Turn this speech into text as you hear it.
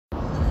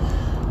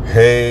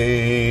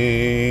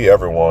Hey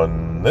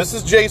everyone, this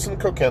is Jason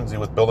Kokenzie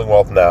with Building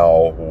Wealth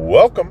Now.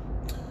 Welcome.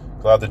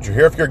 Glad that you're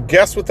here. If you're a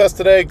guest with us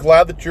today,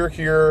 glad that you're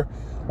here.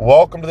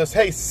 Welcome to this.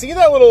 Hey, see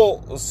that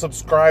little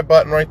subscribe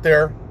button right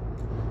there?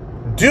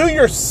 Do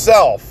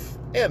yourself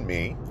and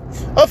me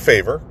a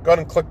favor. Go ahead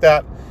and click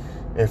that.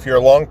 If you're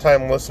a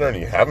long-time listener and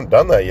you haven't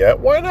done that yet,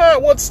 why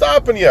not? What's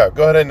stopping you?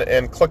 Go ahead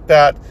and click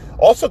that.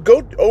 Also,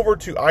 go over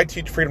to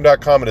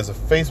iteachfreedom.com. It is a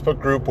Facebook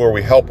group where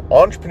we help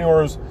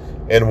entrepreneurs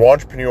and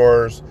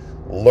wantrepreneurs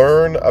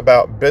learn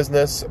about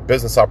business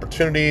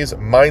opportunities,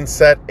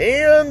 mindset,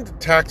 and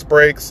tax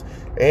breaks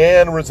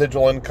and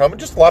residual income, and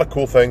just a lot of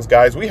cool things,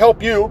 guys. We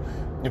help you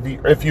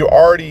if you're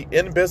already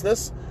in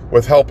business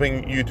with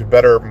helping you to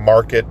better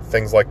market,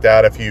 things like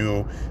that. If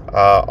you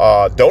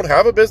don't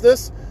have a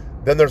business,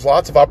 then there's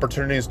lots of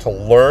opportunities to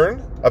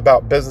learn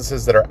about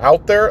businesses that are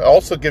out there. It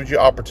also gives you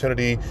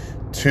opportunity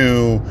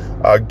to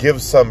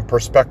give some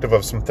perspective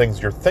of some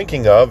things you're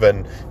thinking of,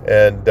 and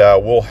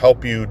we'll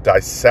help you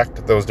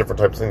dissect those different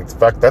types of things. In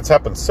fact, that's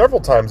happened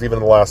several times even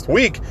in the last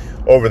week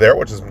over there,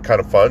 which has been kind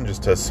of fun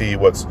just to see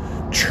what's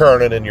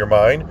churning in your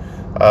mind.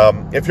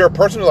 If you're a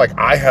person who's like,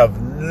 I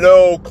have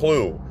no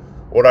clue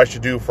what I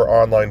should do for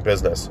online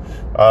business,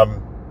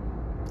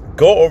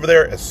 go over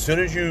there as soon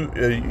as you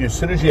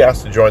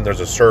ask to join.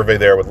 There's a survey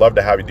there. Would love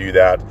to have you do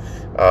that,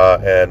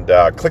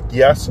 and click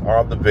yes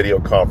on the video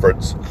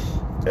conference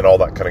and all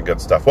that kind of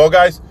good stuff. Well,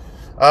 guys,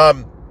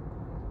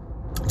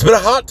 it's been a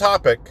hot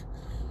topic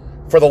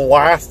for the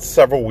last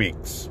several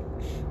weeks,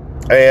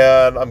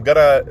 and I'm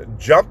gonna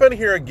jump in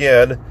here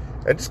again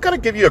and just kind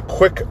of give you a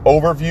quick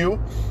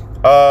overview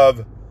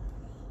of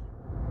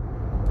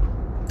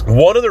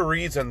one of the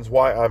reasons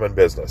why I'm in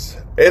business.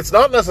 It's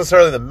not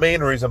necessarily the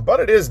main reason,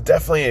 but it is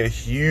definitely a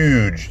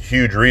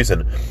huge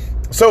reason.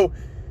 So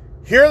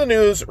here in the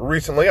news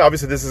recently,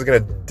 obviously this is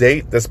going to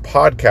date this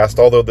podcast,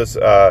 although this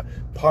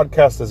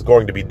podcast is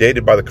going to be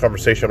dated by the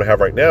conversation I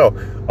have right now.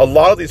 A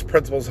lot of these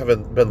principles have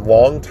been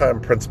long-time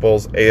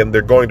principles, and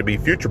they're going to be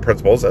future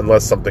principles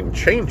unless something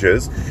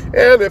changes.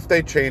 And if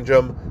they change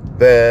them,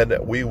 then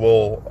we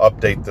will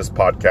update this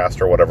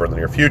podcast or whatever in the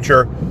near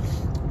future.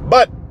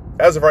 But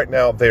as of right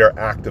now, they are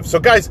active. So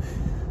guys, a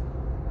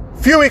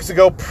few weeks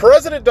ago,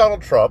 President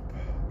Donald Trump,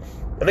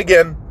 and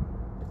again,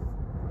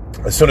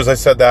 as soon as I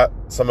said that,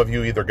 some of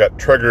you either got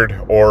triggered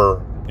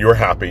or you were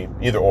happy,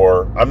 either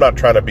or. I'm not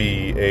trying to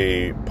be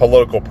a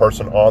political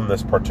person on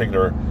this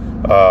particular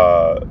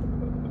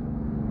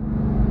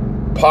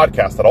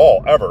podcast at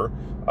all, ever.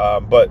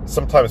 But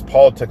sometimes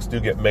politics do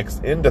get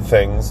mixed into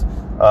things,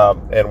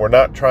 and we're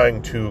not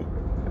trying to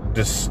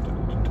just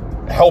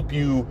help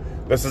you.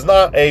 This is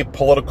not a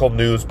political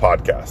news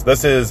podcast.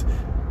 This is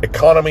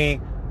economy,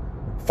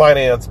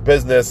 finance,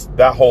 business,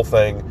 that whole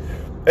thing.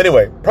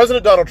 Anyway,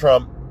 President Donald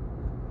Trump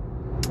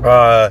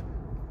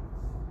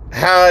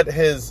had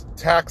his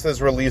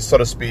taxes released, so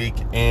to speak,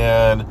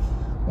 and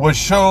was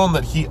shown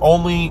that he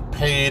only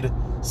paid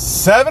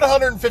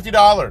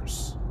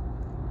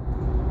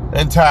 $750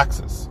 in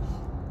taxes.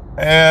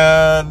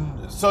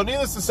 And so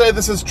needless to say,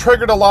 this has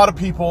triggered a lot of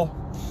people.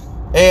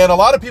 And a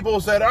lot of people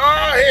said,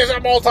 he's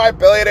a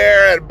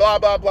multi-billionaire and blah,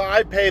 blah, blah.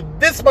 I paid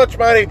this much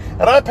money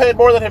and I paid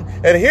more than him.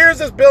 And here's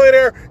this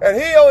billionaire and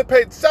he only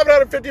paid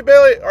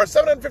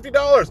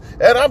 $750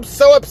 and I'm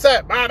so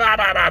upset. Blah, blah,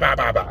 blah, blah, blah,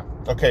 blah, blah.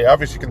 Okay,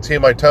 obviously you can see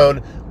in my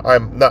tone,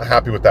 I'm not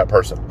happy with that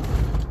person.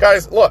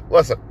 Guys, look,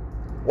 listen.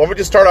 Let me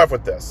just start off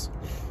with this.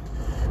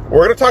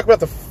 We're going to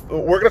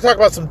talk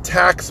about some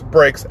tax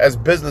breaks as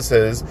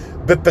businesses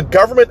that the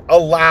government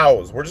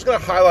allows. We're just going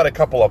to highlight a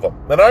couple of them.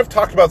 And I've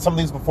talked about some of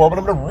these before, but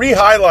I'm going to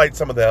re-highlight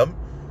some of them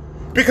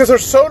because they're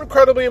so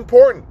incredibly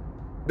important.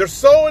 They're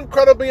so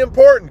incredibly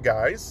important,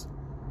 guys.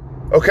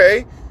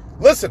 Okay?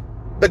 Listen,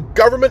 the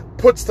government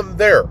puts them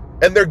there,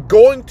 and they're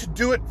going to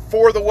do it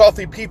for the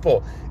wealthy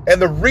people.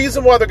 And the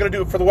reason why they're going to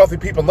do it for the wealthy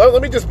people,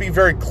 let me just be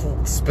very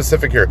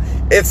specific here.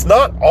 It's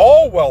not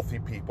all wealthy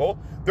people.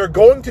 They're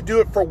going to do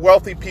it for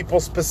wealthy people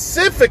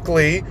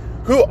specifically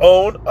who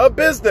own a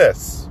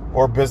business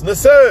or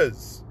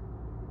businesses.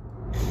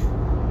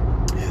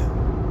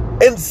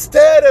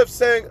 Instead of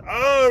saying,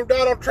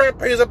 Donald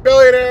Trump, he's a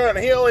billionaire and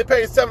he only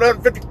pays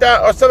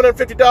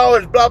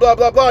 $750, blah, blah,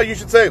 blah, blah, you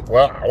should say,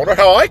 well, I wonder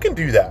how I can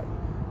do that.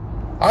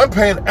 I'm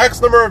paying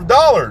X number of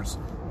dollars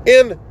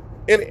in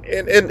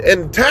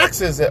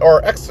taxes,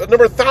 or X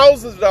number of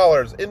thousands of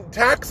dollars in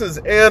taxes,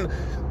 and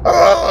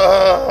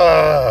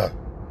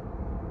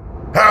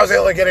how's he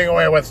only getting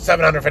away with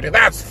 $750?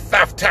 That's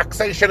theft.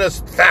 Taxation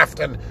is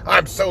theft, and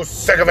I'm so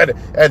sick of it.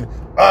 And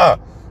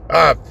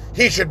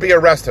he should be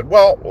arrested.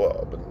 Well,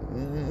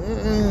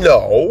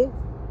 no.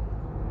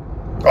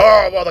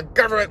 Oh, well, the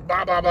government,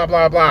 blah, blah, blah,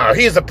 blah, blah.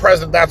 He's the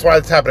president, that's why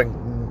it's happening.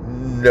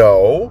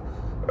 No.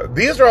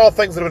 These are all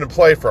things that have been in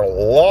play for a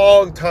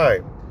long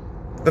time.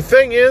 The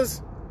thing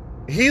is,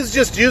 he's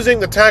just using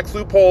the tax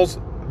loopholes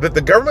that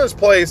the government has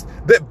placed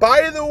that,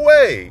 by the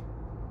way,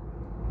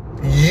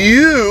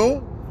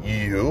 you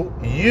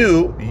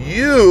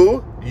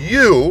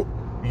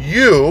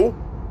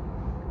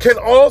can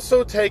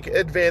also take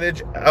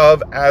advantage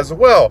of as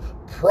well.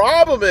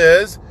 Problem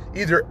is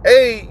either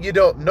A, you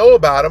don't know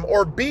about them,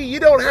 or B, you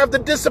don't have the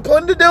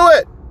discipline to do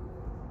it.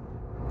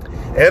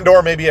 And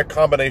or maybe a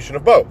combination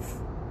of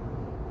both.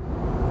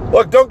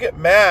 Look, don't get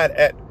mad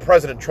at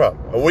President Trump.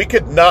 We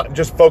could not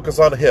just focus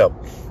on him.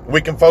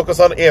 We can focus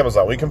on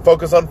Amazon. We can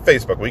focus on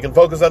Facebook. We can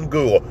focus on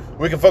Google.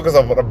 We can focus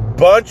on a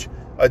bunch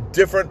of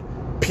different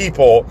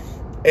people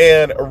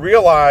and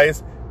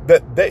realize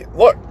that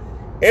look,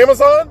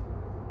 Amazon,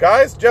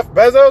 guys, Jeff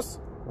Bezos,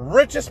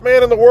 richest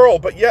man in the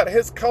world, but yet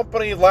his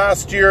company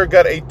last year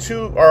got a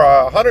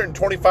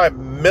 $125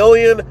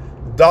 million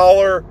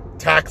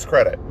tax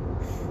credit.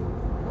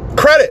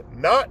 Credit,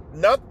 not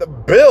the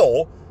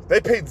bill. They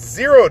paid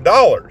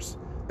 $0.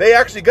 They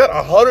actually got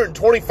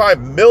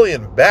 $125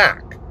 million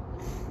back.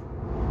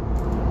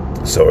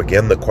 So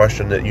again, the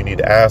question that you need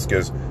to ask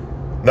is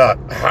not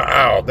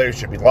how they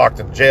should be locked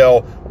in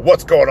jail.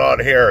 What's going on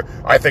here?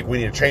 I think we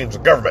need to change the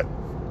government.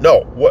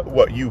 No,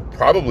 what you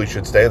probably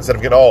should say, instead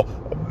of getting all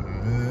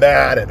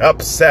mad and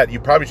upset, you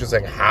probably should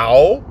say,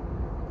 how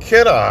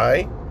can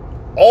I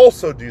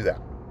also do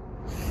that?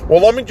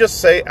 Well, let me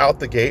just say out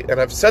the gate, and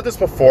I've said this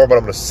before, but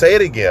I'm going to say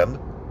it again.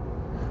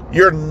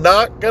 You're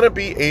not going to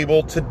be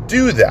able to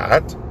do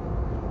that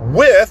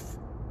with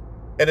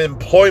an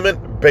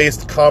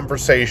employment-based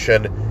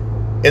conversation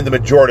in the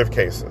majority of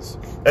cases.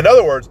 In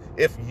other words,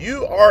 if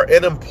you are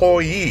an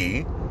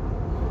employee,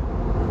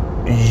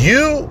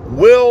 you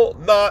will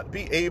not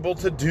be able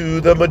to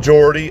do the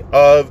majority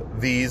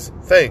of these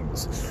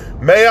things.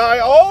 May I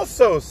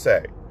also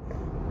say,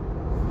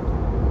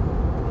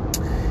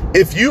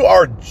 if you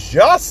are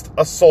just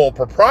a sole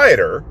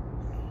proprietor,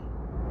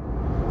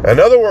 in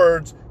other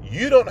words,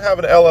 you don't have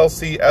an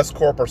LLC, S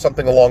Corp, or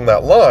something along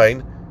that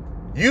line,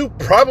 you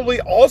probably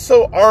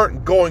also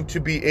aren't going to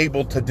be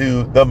able to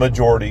do the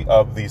majority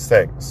of these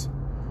things.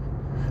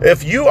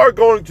 If you are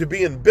going to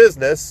be in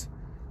business,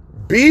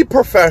 be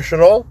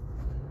professional,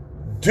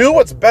 do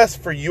what's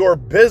best for your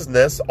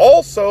business,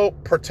 also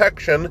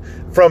protection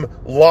from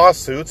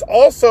lawsuits,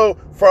 also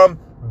from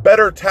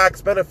better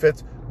tax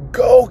benefits.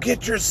 Go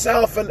get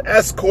yourself an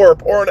S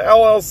Corp or an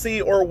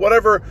LLC or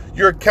whatever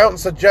your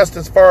accountant suggests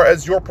as far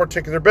as your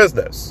particular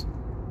business.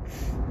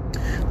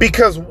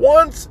 Because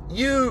once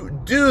you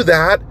do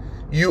that,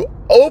 you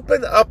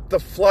open up the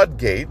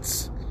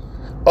floodgates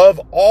of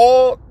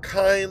all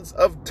kinds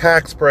of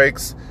tax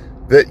breaks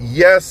that,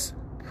 yes,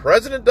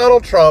 President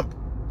Donald Trump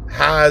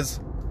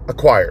has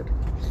acquired.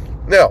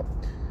 Now,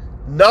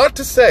 not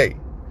to say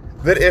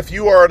that if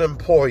you are an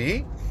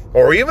employee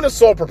or even a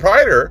sole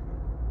proprietor,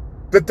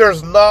 that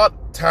there's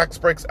not tax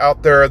breaks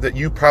out there that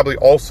you probably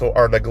also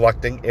are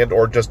neglecting and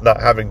or just not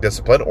having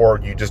discipline,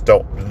 or you just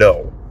don't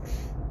know.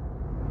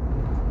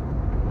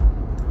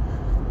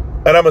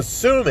 And I'm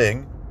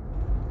assuming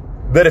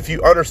that if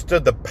you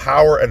understood the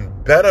power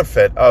and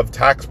benefit of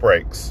tax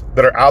breaks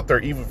that are out there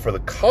even for the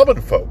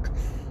common folk,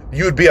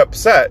 you would be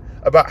upset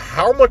about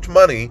how much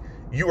money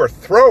you are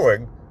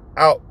throwing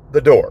out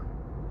the door.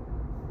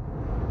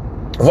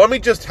 Let me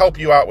just help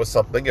you out with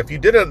something. If you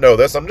didn't know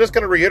this, I'm just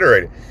going to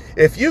reiterate it.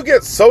 If you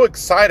get so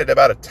excited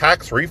about a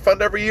tax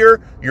refund every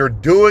year, you're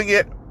doing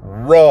it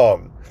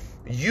wrong.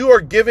 You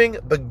are giving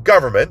the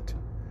government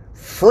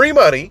free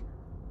money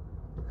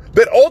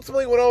that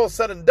ultimately, when all is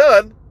said and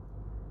done,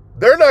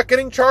 they're not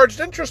getting charged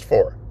interest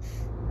for.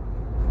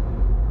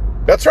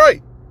 That's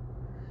right.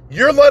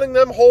 You're letting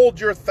them hold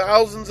your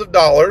thousands of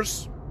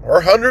dollars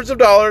or hundreds of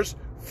dollars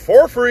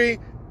for free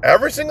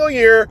every single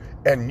year,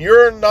 and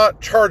you're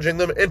not charging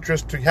them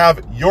interest to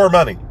have your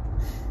money.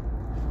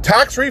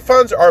 Tax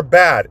refunds are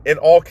bad in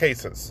all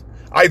cases.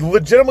 I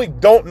legitimately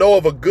don't know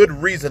of a good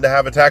reason to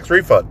have a tax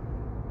refund.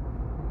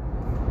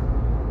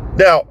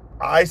 Now,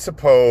 I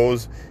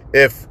suppose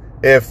if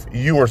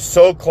you were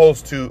so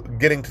close to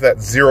getting to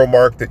that zero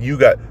mark that you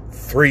got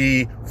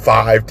 $3,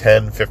 $5,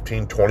 $10,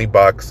 $15,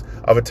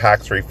 $20 of a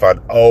tax refund,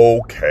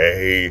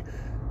 okay,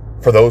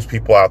 for those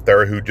people out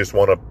there who just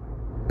want to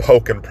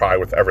poke and pry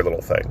with every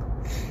little thing.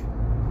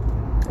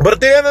 But at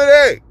the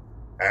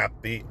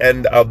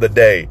end of the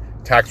day,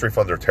 tax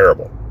refunds are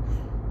terrible.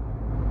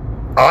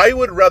 I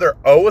would rather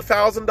owe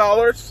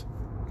 $1,000.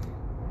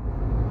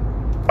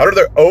 I'd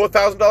rather owe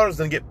 $1,000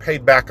 than get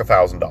paid back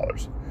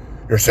 $1,000.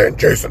 You're saying,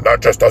 Jason,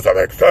 that just doesn't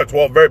make sense.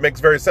 Well, it makes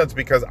very sense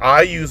because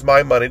I use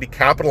my money to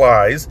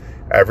capitalize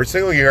every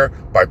single year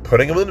by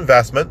putting them in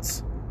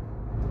investments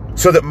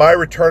so that my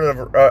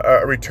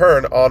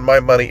return on my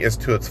money is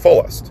to its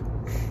fullest.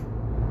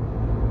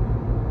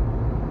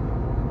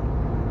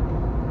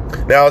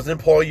 Now, as an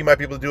employee, you might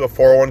be able to do a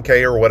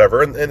 401k or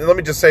whatever. And let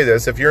me just say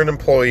this. If you're an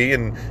employee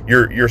and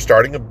you're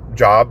starting a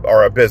job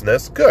or a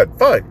business, good,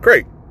 fine,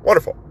 great,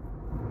 wonderful.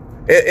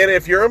 And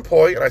if you're an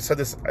employee, and I said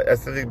this,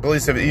 I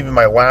believe even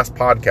my last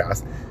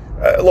podcast,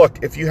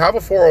 look, if you have a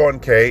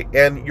 401k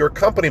and your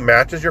company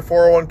matches your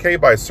 401k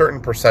by a certain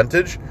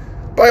percentage,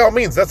 by all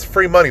means, that's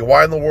free money.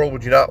 Why in the world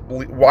would you not?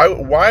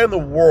 Why in the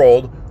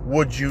world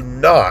would you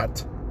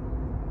not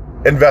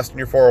invest in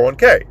your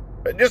 401k?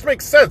 It just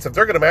makes sense. If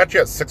they're going to match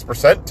you at 6%,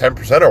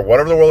 10%, or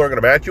whatever in the world they're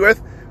going to match you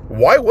with,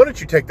 why wouldn't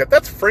you take that?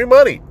 That's free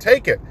money.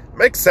 Take it.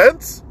 Makes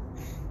sense.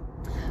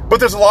 But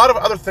there's a lot of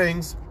other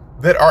things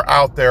that are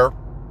out there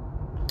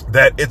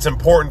that it's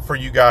important for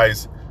you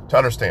guys to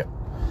understand.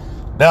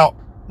 Now,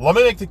 let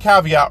me make the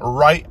caveat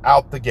right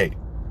out the gate.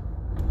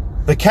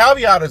 The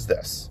caveat is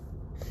this.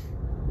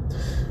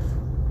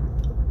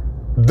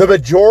 The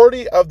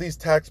majority of these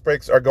tax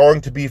breaks are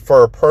going to be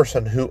for a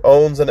person who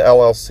owns an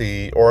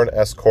LLC or an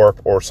S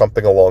Corp or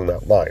something along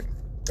that line.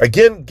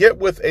 Again, get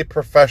with a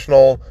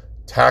professional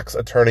tax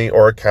attorney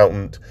or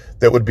accountant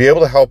that would be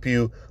able to help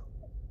you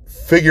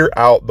figure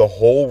out the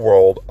whole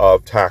world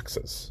of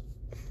taxes.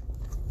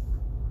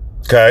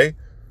 Okay?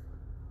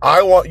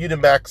 I want you to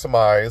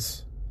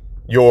maximize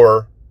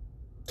your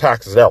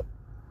taxes. Now,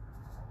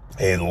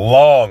 a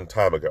long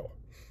time ago,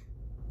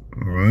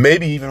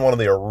 maybe even one of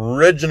the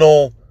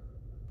original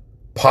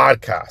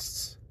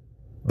podcasts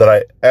that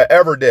I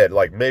ever did,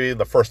 like maybe in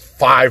the first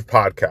 5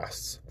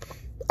 podcasts,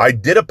 I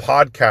did a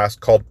podcast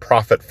called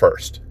Profit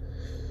First.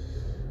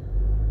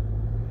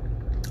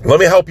 Let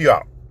me help you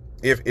out.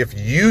 If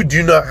you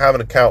do not have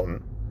an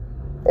accountant,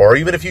 or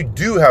even if you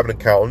do have an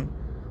accountant,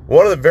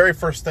 one of the very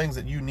first things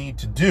that you need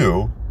to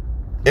do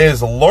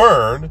is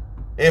learn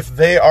if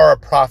they are a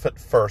profit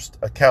first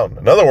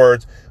accountant. In other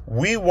words,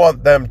 we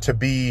want them to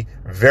be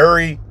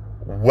very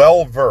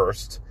well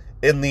versed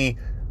in the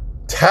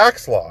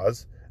tax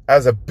laws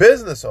as a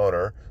business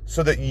owner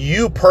so that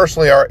you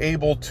personally are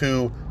able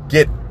to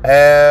get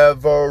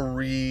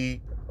every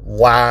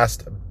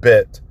last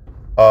bit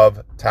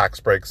of tax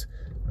breaks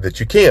that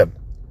you can.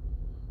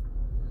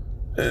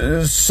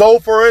 So,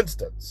 for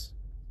instance,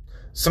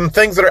 some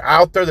things that are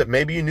out there that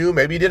maybe you knew,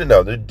 maybe you didn't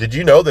know. Did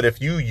you know that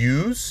if you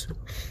use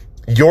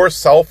your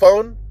cell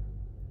phone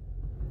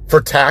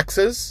for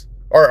taxes,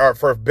 or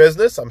for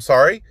business,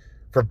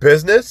 for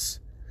business,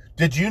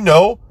 did you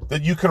know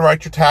that you can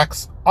write your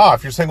tax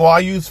off? You're saying, well, I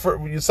use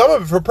some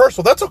of it for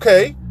personal. That's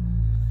okay.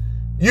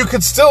 You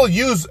could still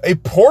use a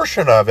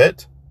portion of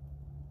it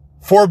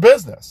for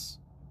business.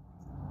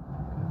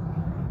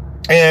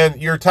 And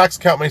your tax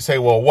account may say,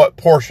 well, what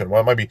portion?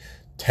 Well, it might be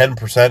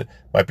 10%,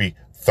 might be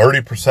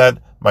 30%,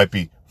 might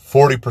be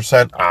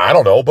 40%. I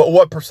don't know, but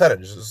what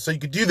percentage? So you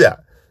could do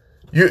that.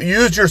 You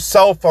use your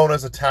cell phone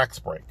as a tax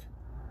break.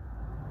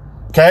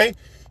 Okay?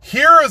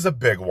 Here is a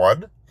big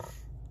one.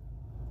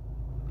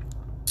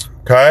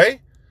 Okay?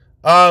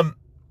 I'm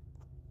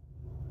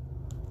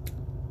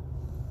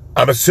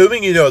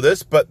assuming you know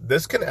this, but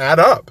this can add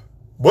up.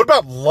 What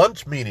about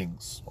lunch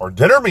meetings or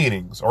dinner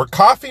meetings or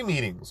coffee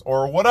meetings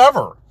or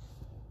whatever?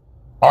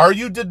 Are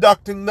you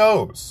deducting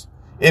those?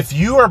 If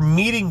you are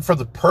meeting for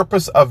the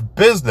purpose of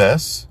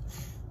business,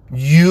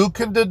 you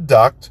can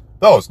deduct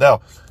those.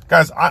 Now,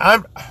 guys,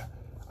 I've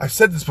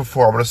said this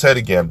before. I'm going to say it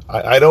again.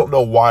 I don't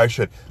know why I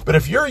should. But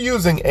if you're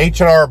using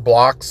H&R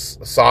Block's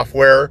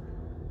software,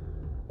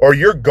 or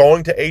you're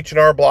going to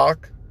H&R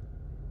Block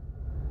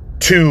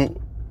to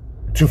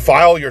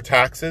file your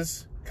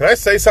taxes, can I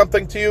say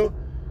something to you?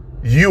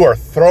 You are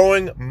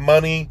throwing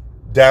money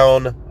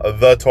down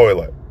the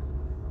toilet.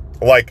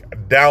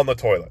 Like, down the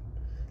toilet.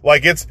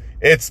 Like,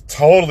 it's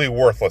totally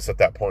worthless at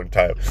that point in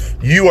time.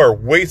 You are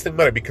wasting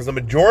money because the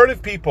majority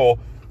of people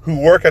who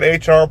work at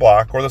H&R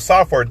Block or the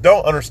software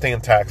don't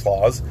understand tax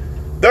laws.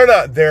 They're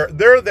not there.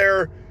 They're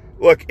there.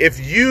 Look, if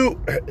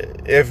you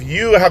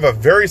have a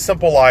very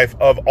simple life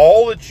of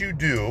all that you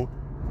do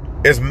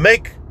is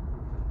make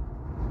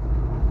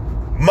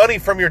money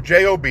from your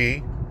job,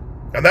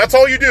 and that's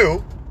all you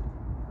do,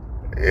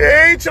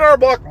 H&R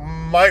Block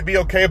might be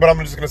okay, but I'm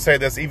just going to say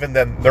this, even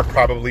then, they're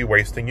probably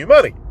wasting you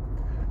money.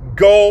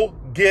 Go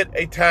get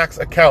a tax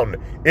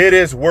accountant. It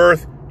is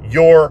worth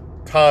your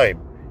time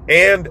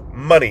and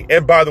money.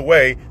 And by the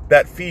way,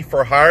 that fee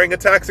for hiring a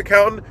tax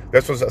accountant,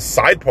 this was a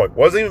side point,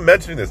 wasn't even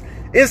mentioning this,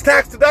 is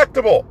tax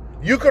deductible.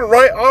 You can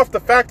write off the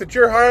fact that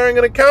you're hiring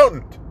an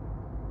accountant.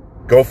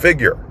 Go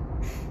figure.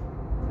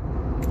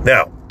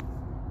 Now,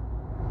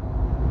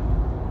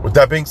 with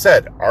that being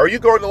said, are you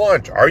going to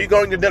lunch? Are you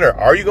going to dinner?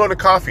 Are you going to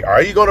coffee?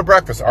 Are you going to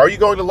breakfast? Are you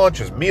going to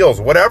lunches, meals,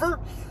 whatever?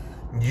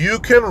 You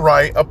can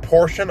write a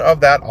portion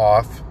of that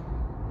off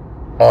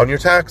on your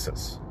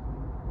taxes.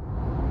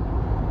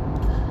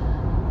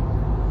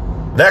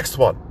 Next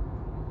one,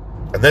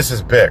 and this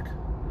is big.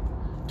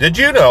 Did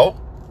you know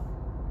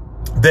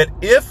that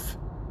if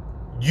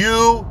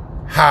you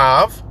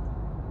have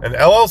an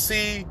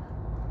LLC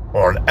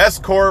or an S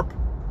Corp,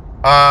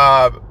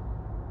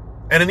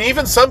 and in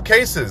even some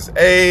cases,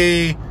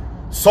 a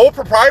sole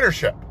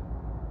proprietorship,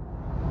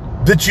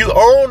 that you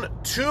own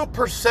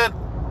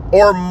 2%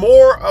 or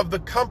more of the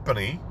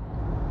company,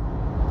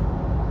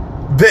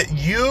 that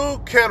you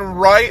can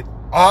write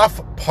off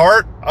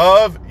part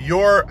of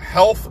your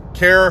health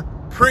care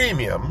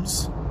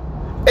premiums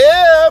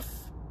if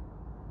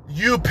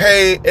you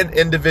pay an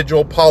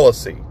individual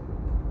policy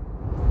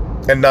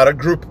and not a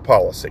group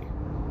policy.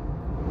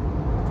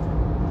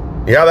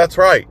 Yeah, that's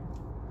right.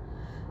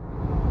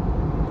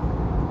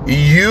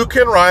 You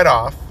can write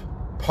off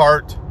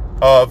part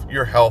of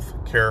your health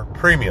care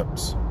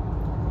premiums.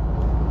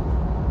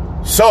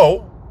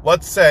 So,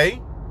 let's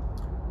say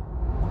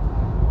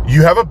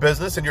you have a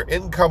business and your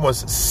income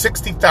was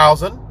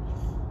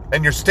 $60,000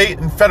 and your state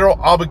and federal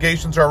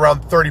obligations are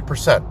around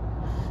 30%.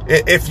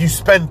 If you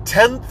spend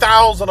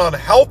 $10,000 on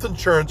health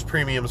insurance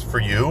premiums for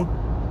you,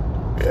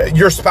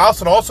 your spouse,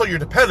 and also your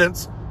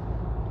dependents,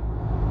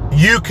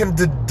 you can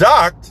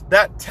deduct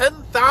that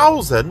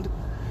 $10,000,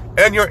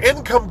 and your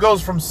income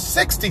goes from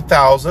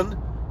 $60,000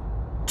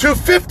 to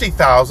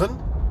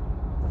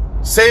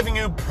 $50,000, saving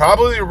you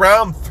probably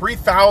around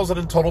 $3,000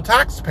 in total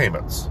tax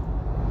payments.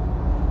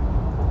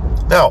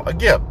 Now,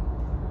 again,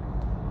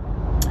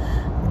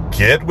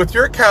 get with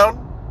your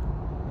accountant,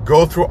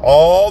 go through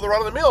all the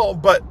run-of-the-mill,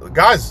 but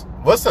guys,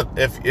 listen,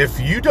 if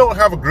you don't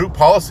have a group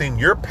policy and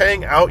you're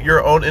paying out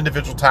your own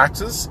individual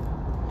taxes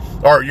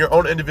or your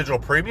own individual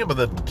premium, but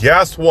then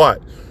guess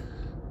what?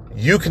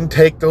 You can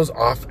take those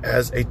off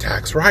as a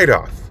tax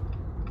write-off.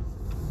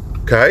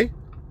 Okay?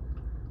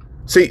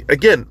 See,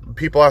 again,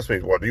 people ask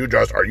me,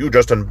 are you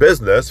just in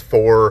business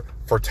for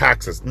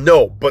taxes?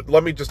 No, but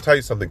let me just tell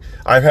you something.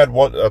 I've had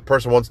a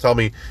person once tell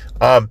me,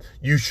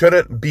 you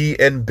shouldn't be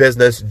in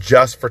business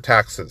just for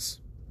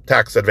taxes,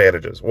 tax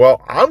advantages.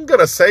 Well, I'm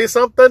going to say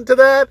something to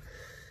that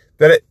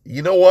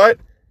you know what?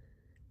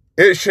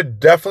 It should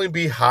definitely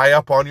be high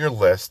up on your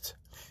list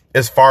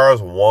as far as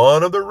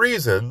one of the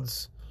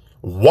reasons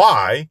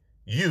why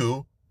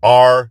you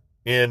are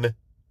in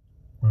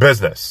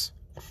business.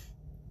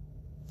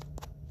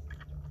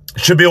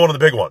 Should be one of the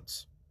big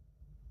ones.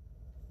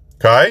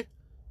 Okay?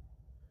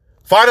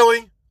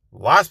 Finally,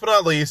 last but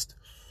not least,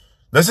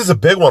 this is a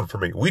big one for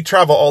me. We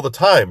travel all the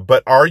time,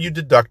 but are you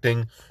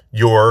deducting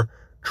your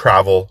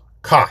travel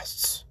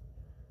costs?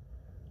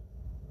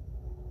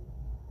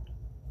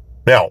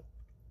 Now,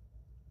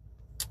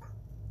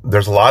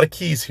 there's a lot of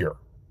keys here.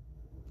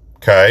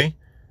 Okay?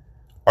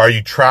 Are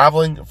you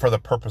traveling for the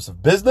purpose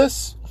of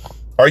business?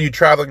 Are you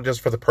traveling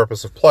just for the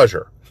purpose of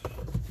pleasure?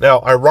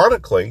 Now,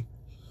 ironically,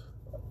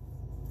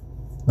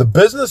 the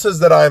businesses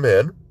that I'm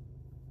in,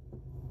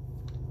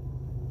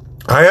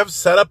 I have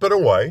set up in a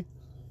way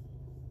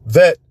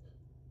that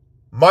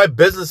my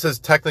businesses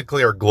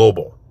technically are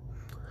global.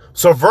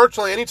 So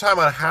virtually anytime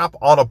I hop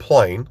on a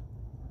plane,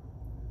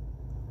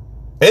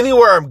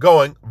 anywhere I'm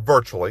going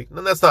virtually,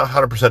 and that's not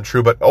 100%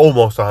 true, but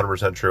almost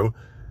 100% true,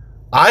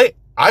 I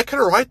can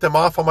write them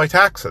off on my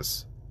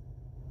taxes.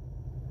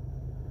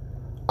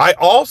 I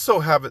also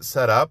have it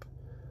set up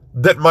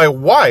that my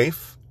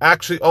wife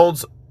actually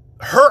owns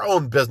her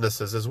own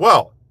businesses as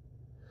well.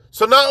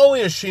 So not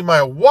only is she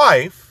my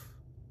wife,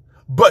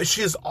 but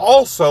she is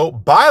also,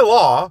 by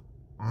law,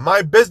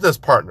 my business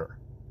partner.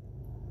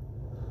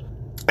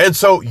 And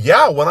so,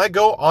 yeah, when I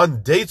go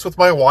on dates with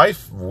my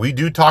wife, we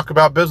do talk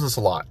about business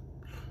a lot.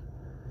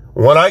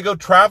 When I go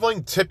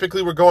traveling,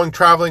 typically we're going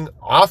traveling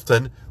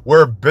often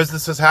where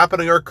business is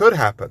happening or could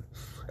happen.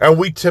 And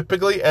we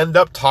typically end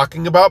up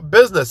talking about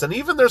business. And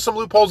even there's some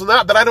loopholes in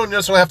that I don't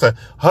necessarily have to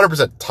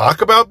 100%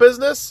 talk about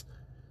business,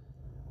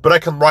 but I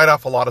can write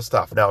off a lot of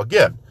stuff. Now,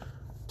 again,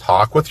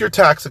 talk with your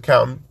tax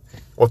accountant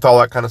with all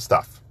that kind of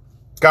stuff.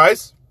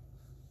 Guys,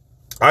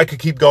 I could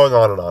keep going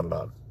on and on and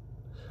on.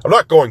 I'm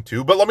not going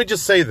to, but let me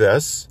just say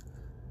this.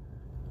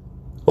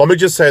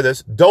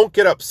 Don't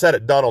get upset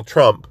at Donald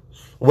Trump,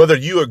 whether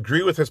you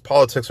agree with his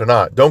politics or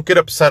not. Don't get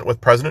upset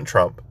with President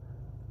Trump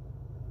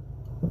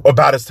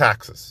about his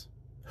taxes.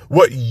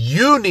 What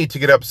you need to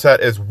get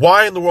upset is,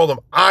 why in the world am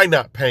I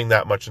not paying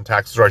that much in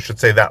taxes, or I should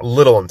say that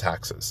little in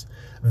taxes?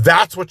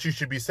 That's what you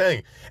should be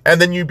saying. And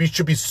then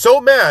should be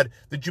so mad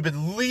that you've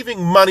been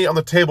leaving money on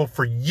the table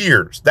for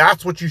years.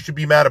 That's what you should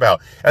be mad about.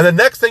 And the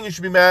next thing you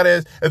should be mad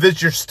is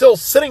that you're still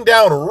sitting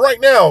down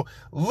right now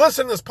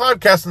listening to this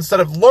podcast instead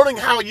of learning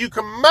how you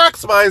can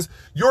maximize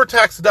your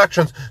tax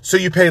deductions so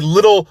you pay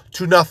little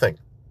to nothing.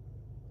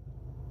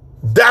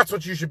 That's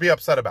what you should be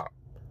upset about.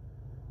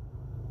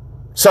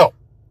 So,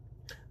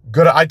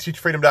 go to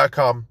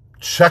ITeachFreedom.com.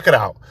 Check it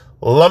out.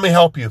 Let me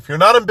help you. If you're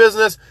not in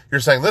business, you're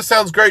saying, this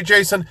sounds great,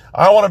 Jason,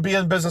 I want to be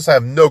in business, I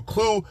have no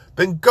clue,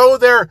 then go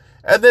there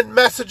and then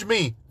message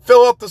me.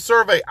 Fill out the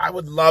survey. I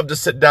would love to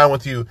sit down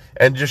with you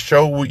and just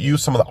show you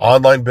some of the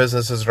online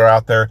businesses that are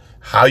out there,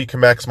 how you can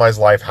maximize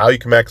life, how you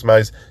can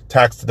maximize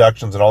tax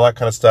deductions and all that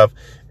kind of stuff.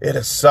 It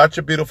is such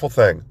a beautiful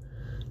thing.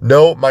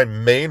 No, my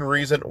main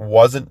reason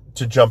wasn't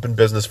to jump in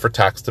business for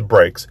tax to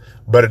breaks,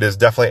 but it is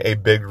definitely a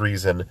big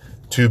reason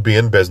to be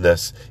in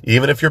business.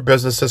 Even if your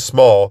business is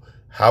small,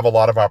 have a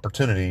lot of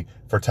opportunity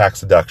for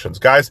tax deductions.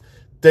 Guys,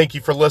 thank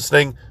you for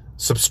listening.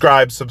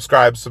 Subscribe,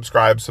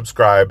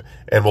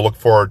 and we'll look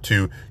forward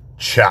to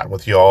chatting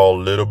with you all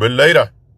a little bit later.